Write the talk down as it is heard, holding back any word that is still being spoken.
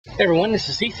Hey everyone, this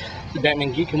is Heath, the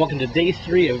Batman Geek, and welcome to day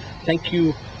 3 of Thank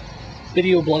You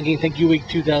Video Blogging, Thank You Week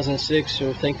 2006,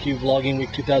 or Thank You Vlogging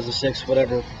Week 2006,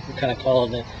 whatever we're kind of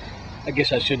calling it. I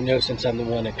guess I should know since I'm the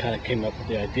one that kind of came up with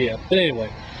the idea. But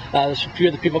anyway, there's a few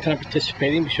other people kind of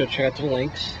participating. Be sure to check out the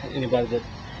links. Anybody that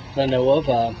I know of,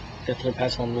 definitely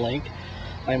pass on the link.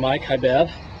 Hi Mike, hi Bev.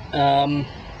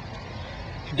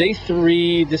 For day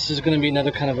 3, this is going to be another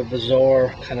kind of a bizarre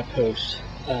kind of post,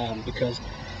 because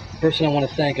person I want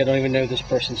to thank, I don't even know this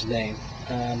person's name.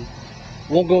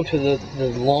 Won't go into the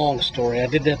long story. I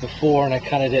did that before and I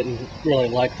kind of didn't really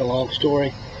like the long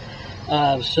story.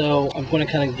 So I'm going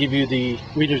to kind of give you the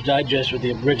Reader's Digest or the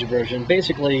abridged version.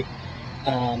 Basically,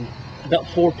 about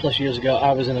 4+ years ago,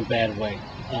 I was in a bad way.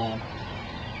 A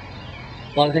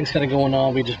lot of things kind of going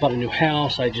on. We just bought a new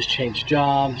house. I just changed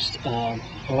jobs. And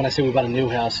when I say we bought a new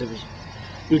house, it was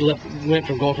we went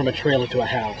from going from a trailer to a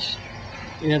house.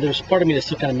 You know, there's part of me that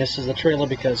still kind of misses the trailer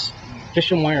because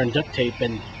fishing wire and duct tape,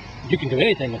 and you can do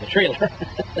anything with a trailer.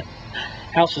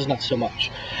 Houses, not so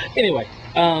much. Anyway,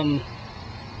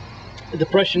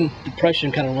 depression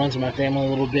kind of runs in my family a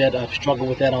little bit. I've struggled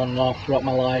with that on and off throughout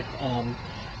my life.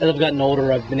 As I've gotten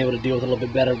older, I've been able to deal with it a little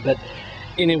bit better. But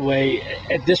anyway,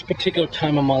 at this particular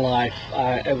time of my life,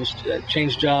 I was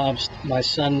changed jobs. Our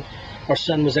son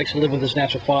was actually living with his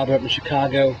natural father up in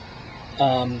Chicago.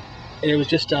 And it was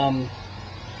just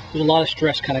there's a lot of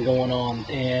stress kind of going on,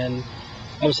 and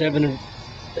I was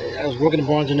working at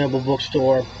Barnes & Noble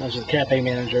bookstore. I was a cafe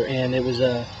manager, and I was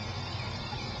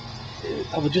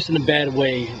just in a bad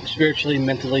way, spiritually,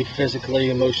 mentally, physically,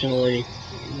 emotionally,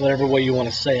 whatever way you want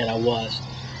to say it, I was.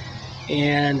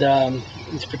 And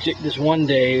this one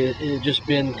day, it had just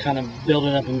been kind of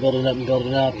building up, and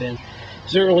it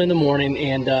was early in the morning,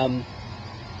 and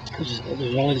there's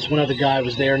only this one other guy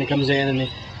was there, and he comes in and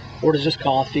he orders his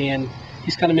coffee, and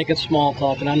he's kind of making small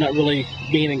talk, and I'm not really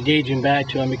being engaging back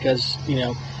to him because, you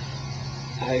know,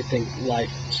 I think life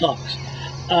sucks.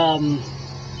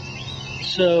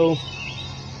 So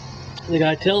the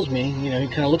guy tells me, you know, he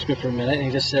kind of looks at me for a minute, and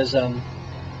he just says,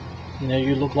 you know,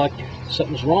 you look like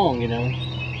something's wrong, you know,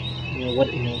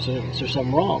 is there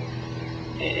something wrong?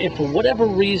 And for whatever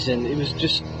reason, it was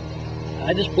just,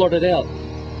 I just blurted out,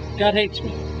 God hates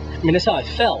me. I mean, that's how I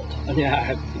felt. I mean,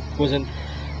 I wasn't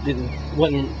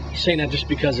saying that just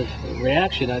because of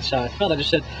reaction. That's how I felt. I just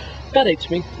said, God hates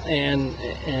me, and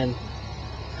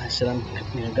I said,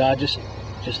 God just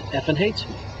effing hates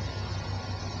me.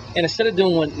 And instead of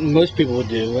doing what most people would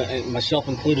do, myself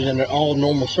included, under all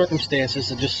normal circumstances,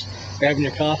 of just grabbing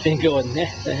your coffee and going,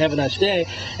 have a nice day,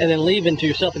 and then leaving to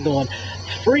yourself and going,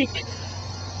 freak.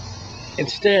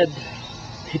 Instead,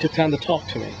 he took time to talk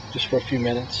to me just for a few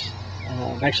minutes.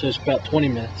 Actually, it was about 20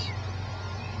 minutes.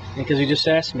 Because he just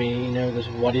asked me, you know,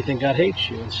 why do you think God hates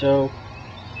you? And so,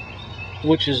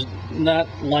 which is not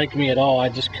like me at all. I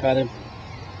just kind of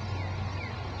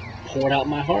poured out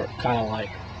my heart, kind of like,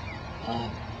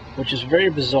 which is very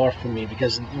bizarre for me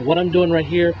because what I'm doing right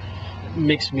here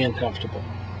makes me uncomfortable.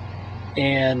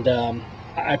 And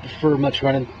I prefer much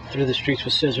running through the streets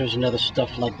with scissors and other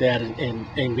stuff like that,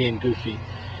 and being goofy.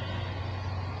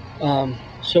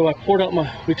 So I poured out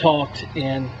we talked,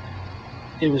 and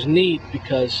it was neat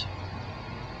because,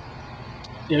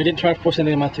 you know, he didn't try to force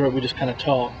anything in my throat. We just kind of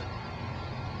talked.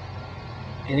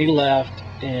 And he left,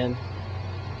 and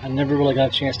I never really got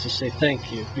a chance to say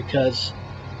thank you because,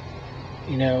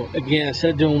 you know, again,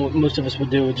 instead of doing what most of us would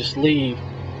do, would just leave,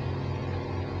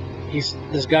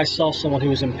 this guy saw someone who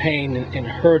was in pain and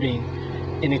hurting,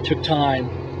 and he took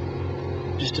time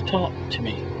just to talk to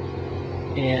me.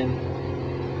 And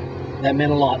that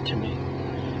meant a lot to me.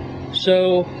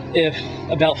 So if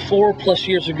about 4+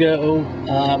 years ago,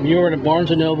 you were in a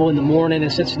Barnes & Noble in the morning in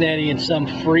Cincinnati and some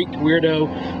freak weirdo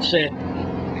said,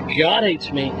 God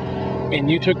hates me,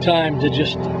 and you took time to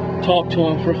just talk to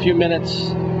him for a few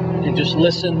minutes and just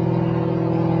listen,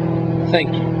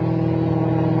 thank you.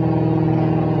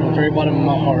 From the very bottom of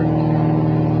my heart,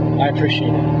 I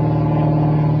appreciate it.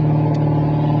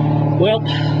 Well,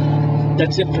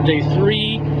 that's it for day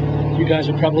 3. You guys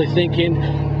are probably thinking,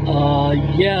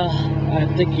 yeah,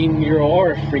 I'm thinking you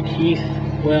are a freak, Heath.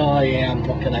 Well, I am.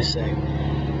 What can I say?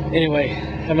 Anyway,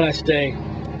 have a nice day.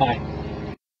 Bye.